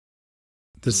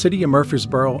The City of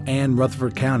Murfreesboro and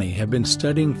Rutherford County have been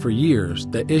studying for years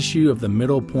the issue of the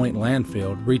Middle Point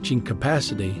Landfill reaching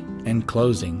capacity and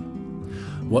closing.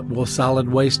 What will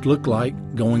solid waste look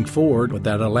like going forward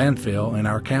without a landfill in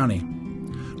our county?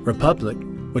 Republic,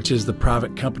 which is the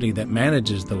private company that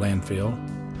manages the landfill,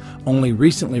 only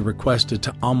recently requested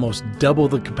to almost double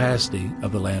the capacity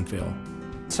of the landfill.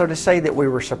 So to say that we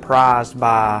were surprised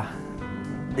by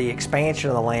the expansion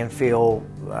of the landfill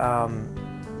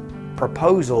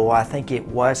proposal, I think it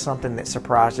was something that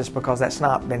surprised us because that's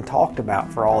not been talked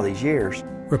about for all these years.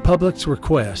 Republic's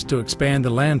request to expand the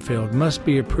landfill must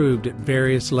be approved at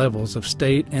various levels of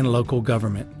state and local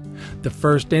government. The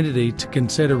first entity to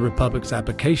consider Republic's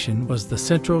application was the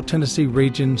Central Tennessee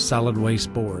Region Solid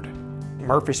Waste Board.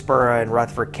 Murfreesboro and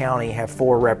Rutherford County have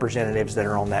 4 representatives that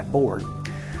are on that board.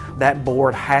 That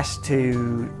board has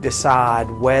to decide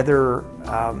whether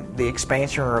the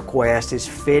expansion request is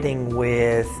fitting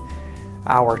with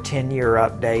our 10-year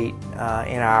update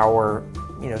in our,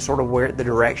 sort of where the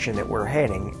direction that we're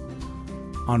heading.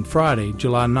 On Friday,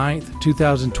 July 9th,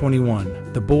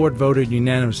 2021, the board voted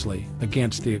unanimously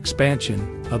against the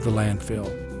expansion of the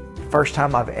landfill. First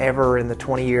time I've ever, in the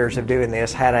 20 years of doing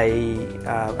this, had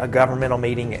a governmental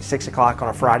meeting at 6 o'clock on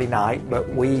a Friday night, but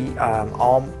we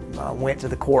all went to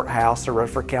the courthouse, the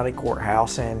Rutherford County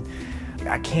Courthouse, and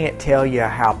I can't tell you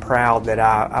how proud that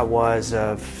I was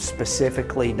of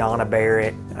specifically Donna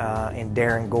Barrett and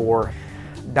Darren Gore.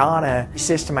 Donna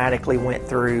systematically went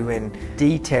through and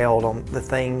detailed on the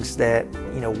things that,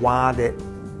 why that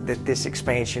this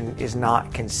expansion is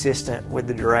not consistent with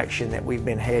the direction that we've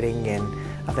been heading, and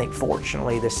I think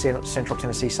fortunately the Central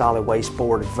Tennessee Solid Waste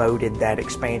Board voted that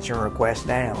expansion request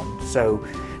down. So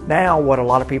now what a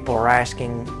lot of people are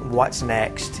asking, what's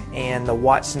next? And the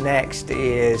what's next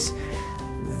is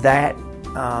that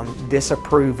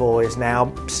disapproval is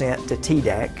now sent to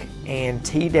TDEC, and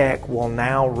TDEC will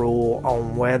now rule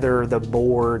on whether the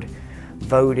board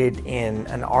voted in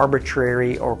an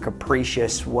arbitrary or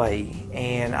capricious way.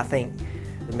 And I think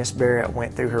Ms. Barrett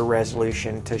went through her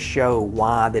resolution to show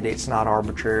why that it's not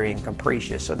arbitrary and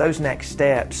capricious. So those next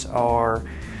steps are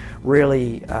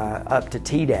really up to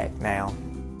TDEC now.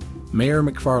 Mayor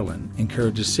McFarland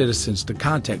encourages citizens to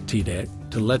contact TDEC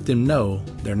to let them know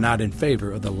they're not in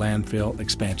favor of the landfill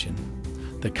expansion.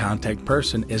 The contact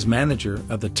person is manager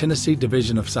of the Tennessee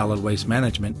Division of Solid Waste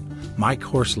Management, Mike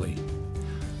Horsley.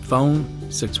 Phone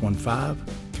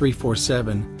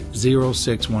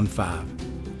 615-347-0615.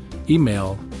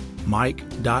 Email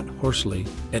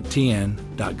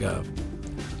mike.horsley@tn.gov.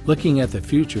 Looking at the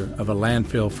future of a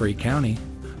landfill-free county,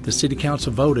 the City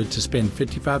Council voted to spend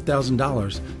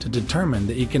 $55,000 to determine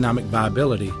the economic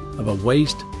viability of a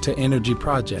waste-to-energy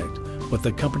project with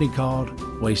a company called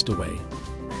Waste Away.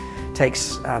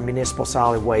 Takes municipal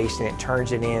solid waste and it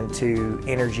turns it into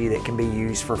energy that can be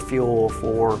used for fuel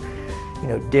for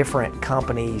different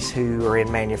companies who are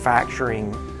in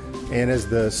manufacturing. And as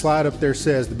the slide up there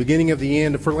says, the beginning of the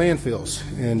end for landfills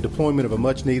and deployment of a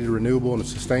much needed renewable and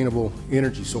sustainable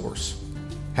energy source.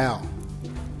 How?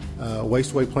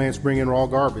 Waste away plants bring in raw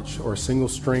garbage or single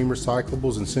stream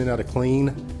recyclables and send out a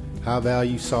clean, high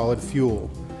value solid fuel.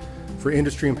 For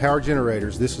industry and power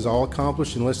generators, this is all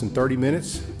accomplished in less than 30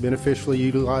 minutes, beneficially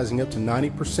utilizing up to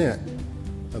 90%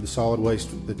 of the solid waste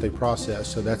that they process.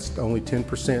 So that's only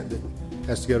 10% that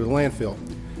has to go to the landfill.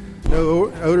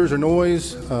 No odors or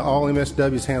noise, all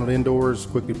MSW is handled indoors,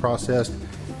 quickly processed.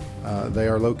 They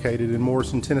are located in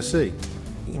Morrison, Tennessee.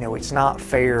 It's not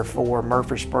fair for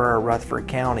Murfreesboro or Rutherford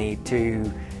County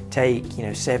to take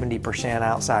 70%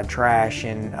 outside trash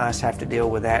and us have to deal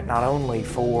with that not only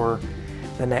for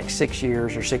the next 6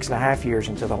 years or 6.5 years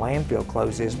until the landfill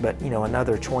closes, but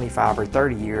another 25 or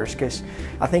 30 years, because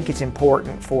I think it's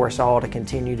important for us all to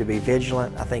continue to be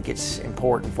vigilant. I think it's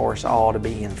important for us all to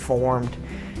be informed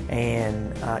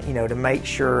and to make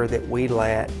sure that we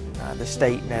let the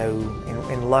state know,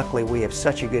 and luckily we have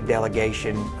such a good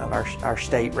delegation of our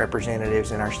state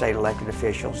representatives and our state elected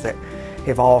officials that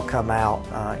have all come out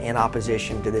in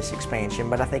opposition to this expansion.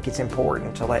 But I think it's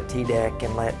important to let TDEC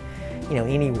and let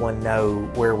anyone know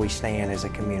where we stand as a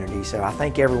community. So I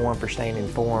thank everyone for staying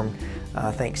informed.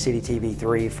 I thank City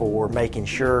TV3 for making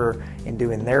sure and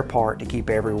doing their part to keep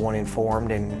everyone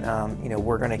informed, and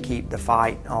we're going to keep the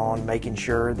fight on making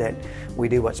sure that we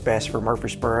do what's best for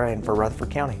Murfreesboro and for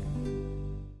Rutherford County.